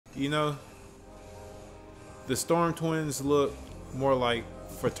You know, the Storm Twins look more like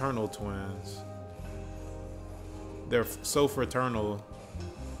fraternal twins. They're so fraternal,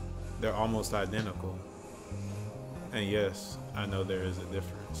 they're almost identical. And yes, I know there is a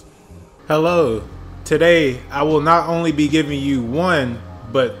difference. Hello, today I will not only be giving you one,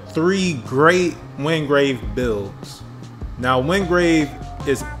 but 3 great Wingrave builds. Now, Wingrave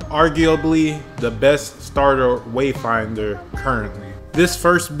is arguably the best starter Wayfinder currently. This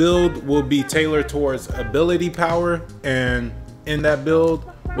first build will be tailored towards ability power, and in that build,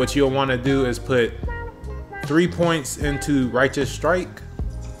 what you'll want to do is put 3 points into Righteous Strike.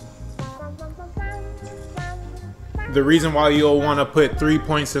 The reason why you'll want to put 3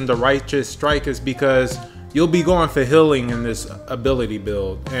 points into Righteous Strike is because you'll be going for healing in this ability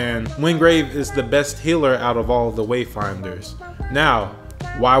build, and Wingrave is the best healer out of all the Wayfinders. Now,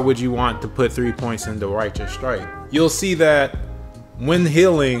 why would you want to put 3 points into Righteous Strike? You'll see that when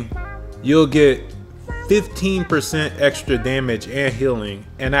healing, you'll get 15% extra damage and healing,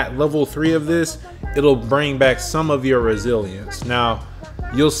 and at level 3 of this, it'll bring back some of your resilience. Now,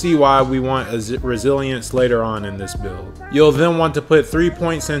 you'll see why we want resilience later on in this build. You'll then want to put 3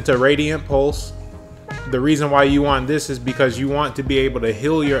 points into Radiant Pulse. The reason why you want this is because you want to be able to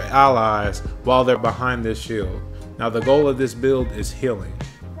heal your allies while they're behind this shield. Now, the goal of this build is healing.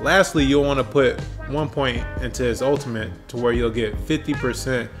 Lastly, you'll want to put 1 point into his ultimate to where you'll get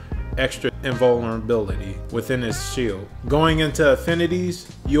 50% extra invulnerability within his shield. Going into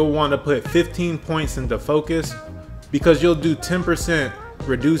affinities, you'll want to put 15 points into focus because you'll do 10%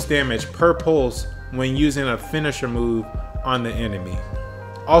 reduced damage per pulse when using a finisher move on the enemy.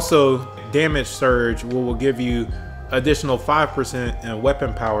 Also, damage surge will give you additional 5% in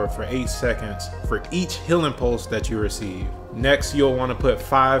weapon power for 8 seconds for each healing pulse that you receive. Next, you'll want to put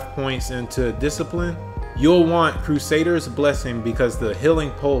 5 points into discipline. You'll want Crusader's Blessing because the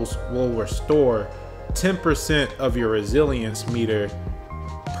healing pulse will restore 10% of your resilience meter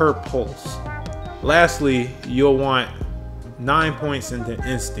per pulse. Lastly, you'll want 9 points into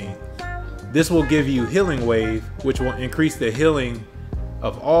Instinct. This will give you Healing Wave, which will increase the healing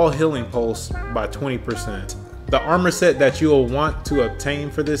of all healing pulse by 20%. The armor set that you'll want to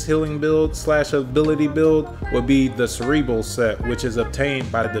obtain for this healing build / ability build will be the Cerebral set, which is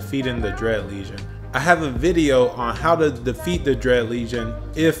obtained by defeating the Dread Legion. I have a video on how to defeat the Dread Legion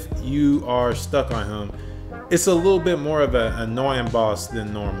if you are stuck on him. It's a little bit more of an annoying boss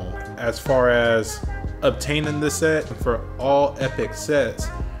than normal. As far as obtaining the set, for all epic sets,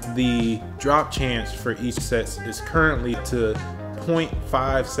 the drop chance for each set is currently to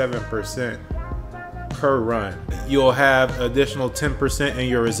 0.57% per run. You'll have additional 10% in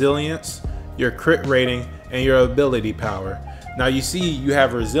your resilience, your crit rating, and your ability power. Now you see you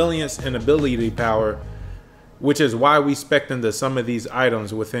have resilience and ability power, which is why we spec into some of these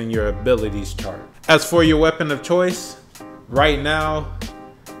items within your abilities chart. As for your weapon of choice, right now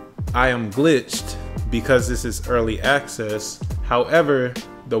I am glitched because this is early access. However,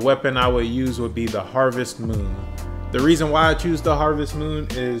 the weapon I would use would be the Harvest Moon. The reason why I choose the Harvest Moon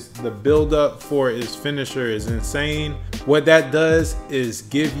is the build up for its finisher is insane. What that does is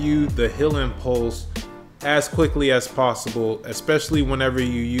give you the healing pulse as quickly as possible, especially whenever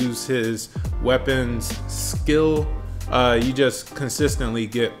you use his weapons skill. You just consistently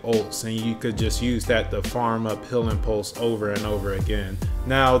get ults, and you could just use that to farm up healing pulse over and over again.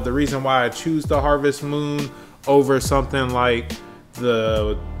 Now, the reason why I choose the Harvest Moon over something like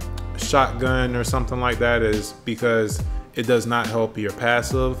the shotgun or something like that is because it does not help your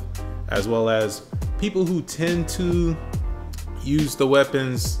passive, as well as people who tend to use the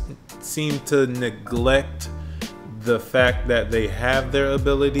weapons seem to neglect the fact that they have their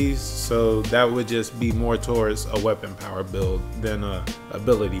abilities, so that would just be more towards a weapon power build than a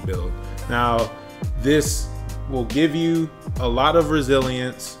ability build. Now, this will give you a lot of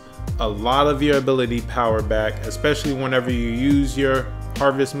resilience, a lot of your ability power back, especially whenever you use your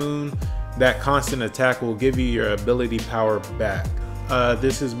Harvest Moon. That constant attack will give you your ability power back.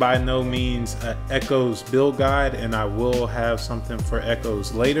 This is by no means an Echoes build guide, and I will have something for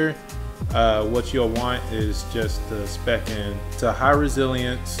Echoes later. What you'll want is just to spec in to high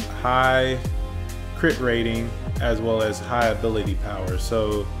resilience, high crit rating, as well as high ability power.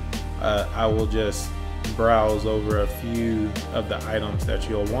 So I will just browse over a few of the items that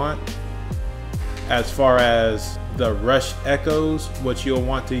you'll want. As far as the Rush Echoes, what you'll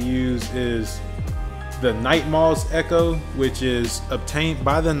want to use is the Night Maw's Echo, which is obtained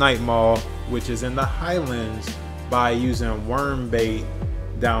by the Night Maw, which is in the Highlands, by using worm bait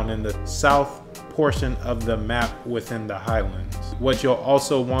down in the south portion of the map within the Highlands. What you'll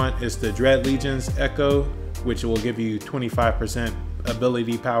also want is the Dread Legion's Echo, which will give you 25%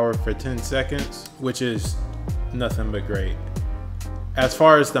 ability power for 10 seconds, which is nothing but great. As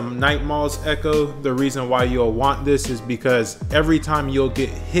far as the Night Maw's Echo, the reason why you'll want this is because every time you'll get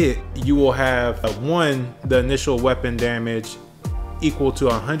hit, you will have the initial weapon damage equal to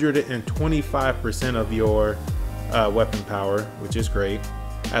 125% of your weapon power, which is great,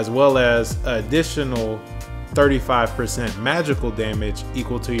 as well as additional 35% magical damage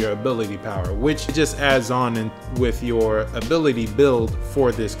equal to your ability power, which just adds on with your ability build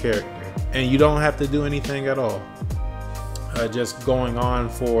for this character. And you don't have to do anything at all. Just going on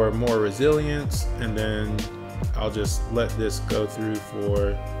for more resilience, and then I'll just let this go through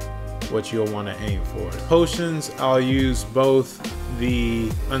for what you'll want to aim for. Potions, I'll use both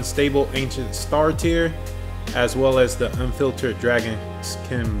the Unstable Ancient Star tier as well as the Unfiltered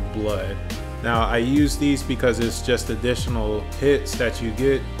Dragonskin Blood. Now I use these because it's just additional hits that you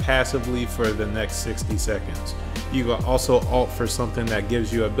get passively for the next 60 seconds. You can also alt for something that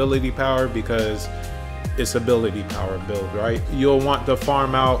gives you ability power because it's ability power build, right? You'll want to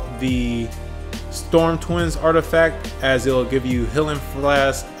farm out the Storm Twins artifact, as it'll give you healing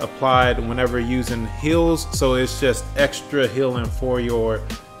flask applied whenever using heals, so it's just extra healing for your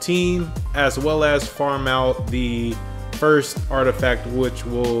team, as well as farm out the first artifact, which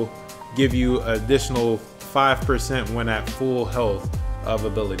will give you additional 5% when at full health of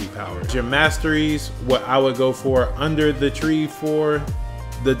ability power. Your masteries, what I would go for under the tree for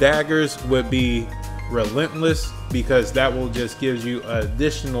the daggers would be Relentless, because that will just give you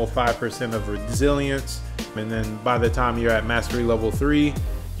additional 5% of resilience, and then by the time you're at mastery level 3,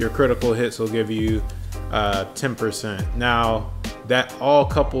 your critical hits will give you 10%. Now that all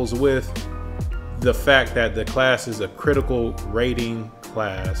couples with the fact that the class is a critical rating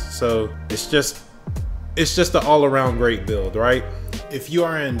class, so it's just an all-around great build, right? If you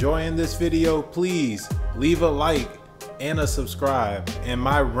are enjoying this video, please leave a like and a subscribe. And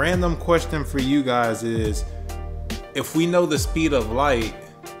my random question for you guys is, if we know the speed of light,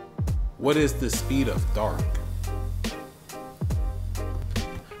 what is the speed of dark?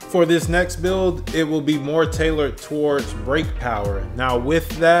 For this next build, it will be more tailored towards break power. Now with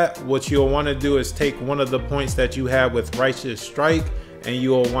that, what you'll want to do is take one of the points that you have with Righteous Strike, and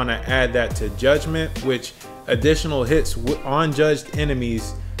you'll want to add that to Judgment, which additional hits on judged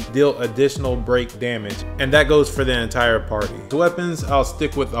enemies deal additional break damage, and that goes for the entire party. Weapons, I'll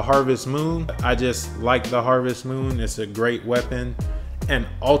stick with the Harvest Moon. I just like the Harvest Moon. It's a great weapon. An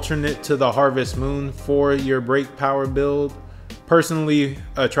alternate to the Harvest Moon for your break power build, personally,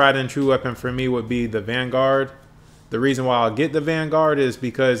 a tried and true weapon for me would be the Vanguard. The reason why I'll get the Vanguard is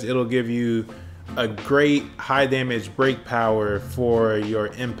because it'll give you a great high damage break power for your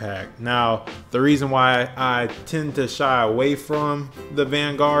impact. Now, the reason why I tend to shy away from the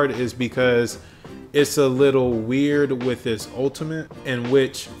Vanguard is because it's a little weird with its ultimate, in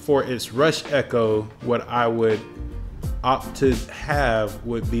which for its Rush Echo, what I would opt to have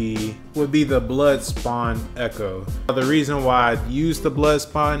would be the Blood Spawn Echo. The reason why I use the Blood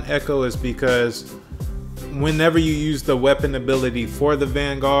Spawn Echo is because whenever you use the weapon ability for the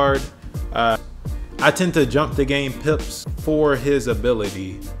Vanguard, I tend to jump the game pips for his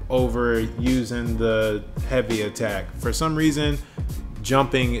ability over using the heavy attack. For some reason,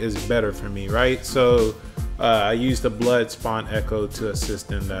 jumping is better for me, right? So I use the Blood Spawn Echo to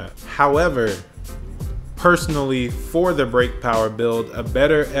assist in that. However, personally, for the break power build, a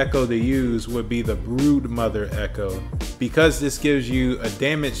better echo to use would be the Brood Mother Echo, because this gives you a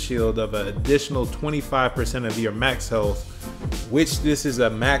damage shield of an additional 25% of your max health, which this is a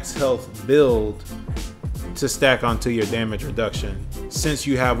max health build to stack onto your damage reduction. Since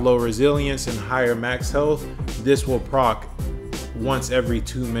you have low resilience and higher max health, this will proc once every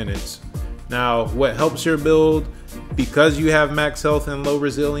 2 minutes. Now, what helps your build, because you have max health and low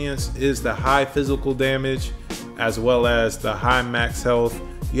resilience, is the high physical damage as well as the high max health.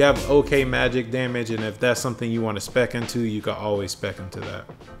 You have okay magic damage, and if that's something you want to spec into, you can always spec into that.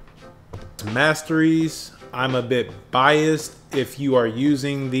 Masteries, I'm a bit biased. If you are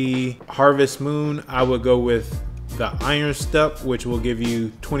using the Harvest Moon, I would go with the Iron Step, which will give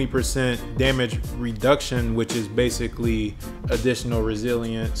you 20% damage reduction, which is basically additional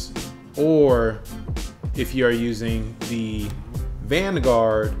resilience. Or if you are using the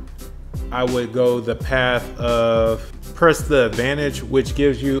Vanguard, I would go the path of Press the Advantage, which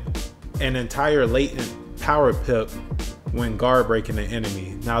gives you an entire latent power pip when guard breaking an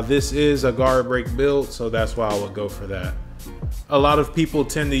enemy. Now this is a guard break build, so that's why I would go for that. A lot of people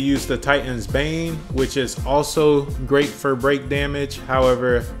tend to use the Titan's Bane, which is also great for break damage.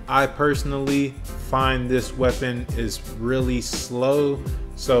 However, I personally find this weapon is really slow,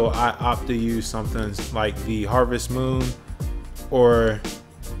 so I opt to use something like the Harvest Moon. or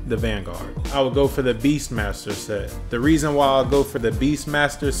the Vanguard. I would go for the Beastmaster set. The reason why I'll go for the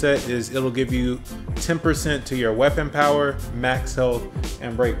Beastmaster set is it'll give you 10% to your weapon power, max health,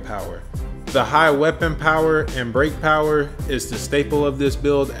 and break power. The high weapon power and break power is the staple of this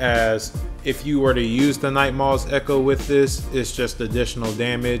build, as if you were to use the Nightmaw's Echo with this, it's just additional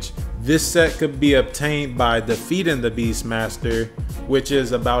damage. This set could be obtained by defeating the Beastmaster, which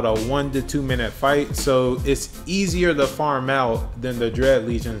is about a 1 to 2 minute fight, so it's easier to farm out than the Dread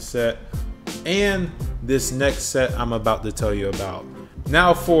Legion set and this next set I'm about to tell you about.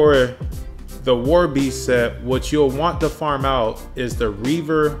 Now for the War Beast set, what you'll want to farm out is the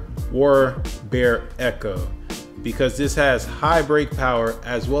Reaver War Bear Echo, because this has high break power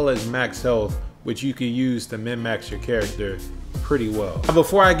as well as max health, which you can use to min-max your character pretty well. Now,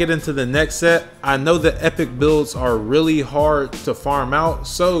 before I get into the next set, I know the epic builds are really hard to farm out,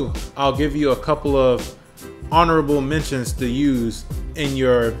 so I'll give you a couple of honorable mentions to use in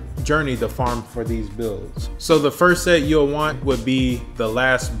your journey to farm for these builds. So the first set you'll want would be the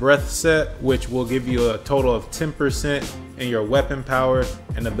Last Breath set, which will give you a total of 10% in your weapon power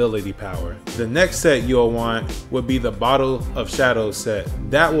and ability power. The next set you'll want would be the Bottle of Shadows set.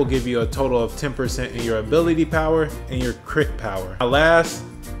 That will give you a total of 10% in your ability power and your crit power. Now last,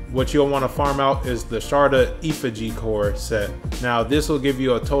 what you'll want to farm out is the Sharda Effigy Core set. Now this will give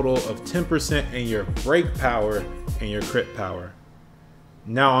you a total of 10% in your break power and your crit power.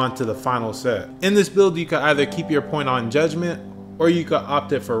 Now on to the final set. In this build you can either keep your point on Judgment or you could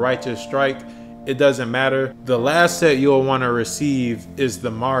opt it for Righteous Strike. It doesn't matter. The last set you'll want to receive is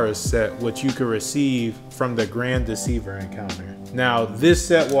the Mara's set, which you can receive from the Grand Deceiver encounter. Now this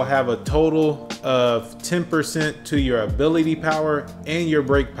set will have a total of 10% to your ability power and your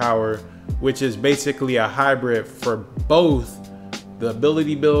break power, which is basically a hybrid for both the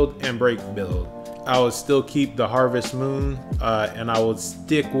ability build and break build. I would still keep the Harvest Moon and I would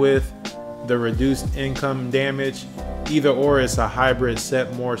stick with the reduced income damage. Either or, it's a hybrid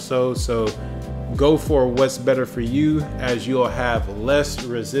set more so go for what's better for you, as you'll have less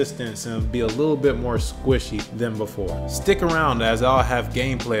resistance and be a little bit more squishy than before. Stick around as I'll have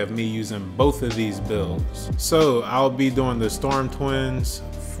gameplay of me using both of these builds. So I'll be doing the Storm Twins.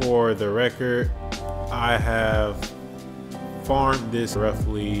 For the record, I have farmed this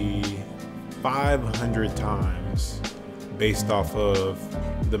roughly 500 times based off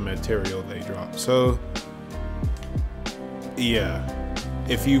of the material they drop. So yeah,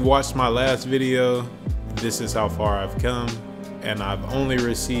 if you watched my last video, this is how far I've come, and I've only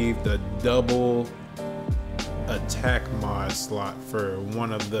received a double attack mod slot for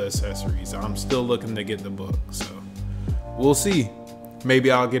one of the accessories. I'm still looking to get the book, so we'll see.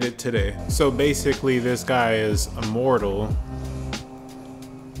 Maybe I'll get it today. So basically this guy is immortal.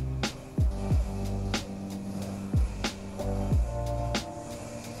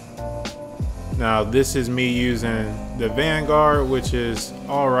 Now this is me using the Vanguard, which is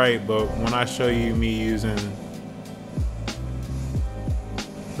alright, but when I show you me using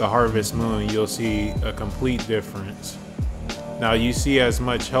the Harvest Moon, you'll see a complete difference. Now you see as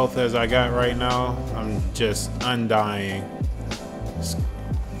much health as I got right now, I'm just undying. It's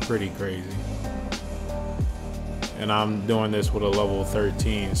pretty crazy. And I'm doing this with a level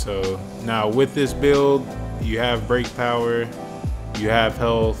 13. So now with this build, you have break power, you have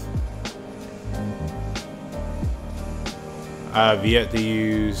health. I've yet to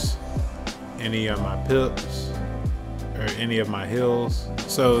use any of my pips or any of my heals.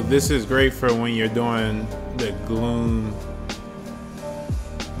 So this is great for when you're doing the gloom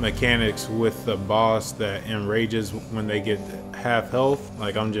mechanics with the boss that enrages when they get half health.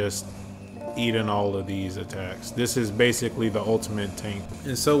 Like I'm just eating all of these attacks. This is basically the ultimate tank.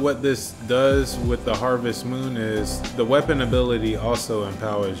 And so what this does with the Harvest Moon is the weapon ability also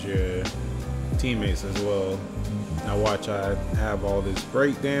empowers your teammates as well. Now watch, I have all this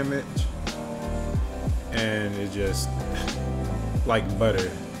break damage and it just like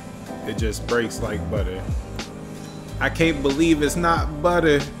butter. It just breaks like butter. I can't believe it's not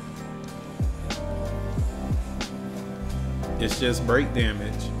butter. It's just break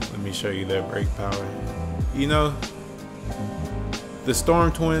damage. Let me show you their break power. You know, the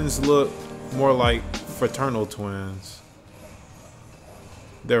Storm Twins look more like fraternal twins.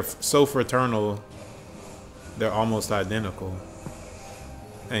 They're so fraternal, they're almost identical.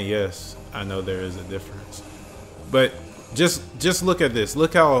 And yes, I know there is a difference. But just look at this.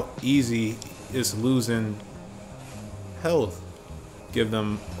 Look how easy it's losing health. Give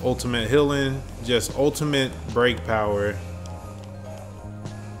them ultimate healing, just ultimate break power,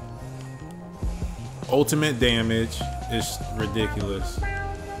 ultimate damage. It's ridiculous.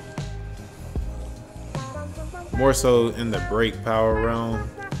 more so in the break power realm.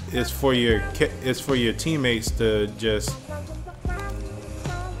 It's for your teammates to just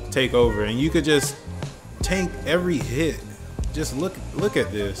take over, and you could just tank every hit. Just look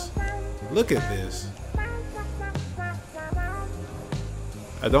at this. Look at this.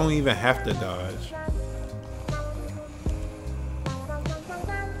 I don't even have to dodge.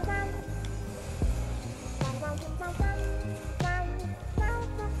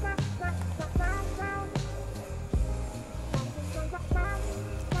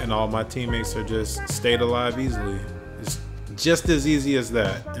 And all my teammates are just stayed alive easily. It's just as easy as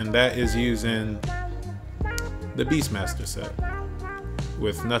that, and that is using the Beastmaster set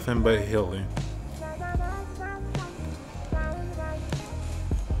with nothing but healing.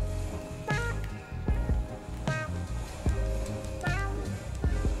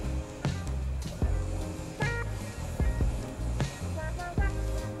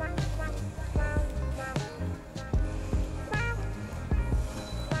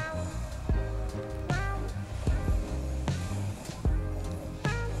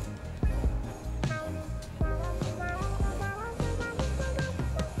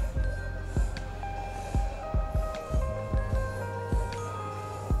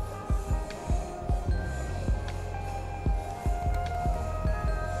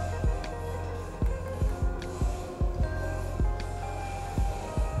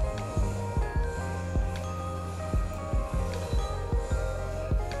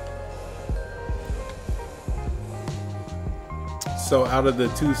 So out of the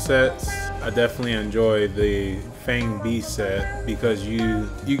two sets, I definitely enjoy the Fang Beast set because you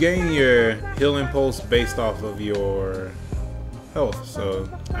gain your healing pulse based off of your health. So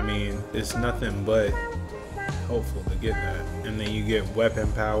I mean, it's nothing but helpful to get that. And then you get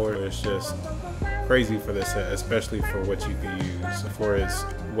weapon power. It's just crazy for this set, especially for what you can use for its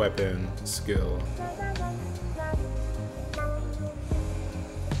weapon skill.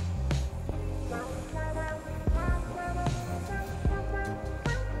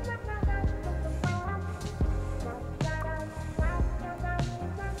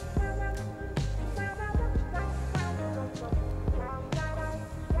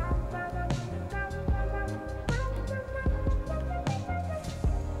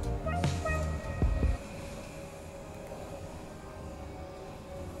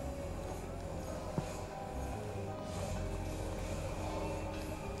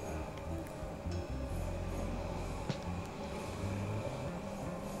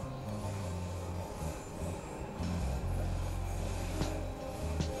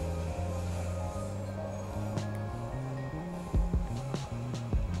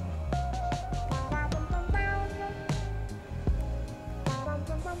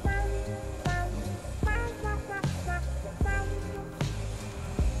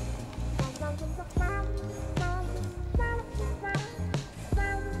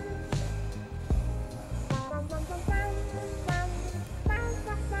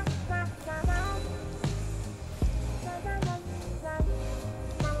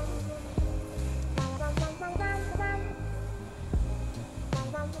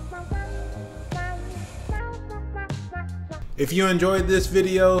 If you enjoyed this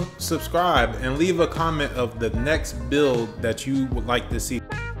video, subscribe and leave a comment of the next build that you would like to see.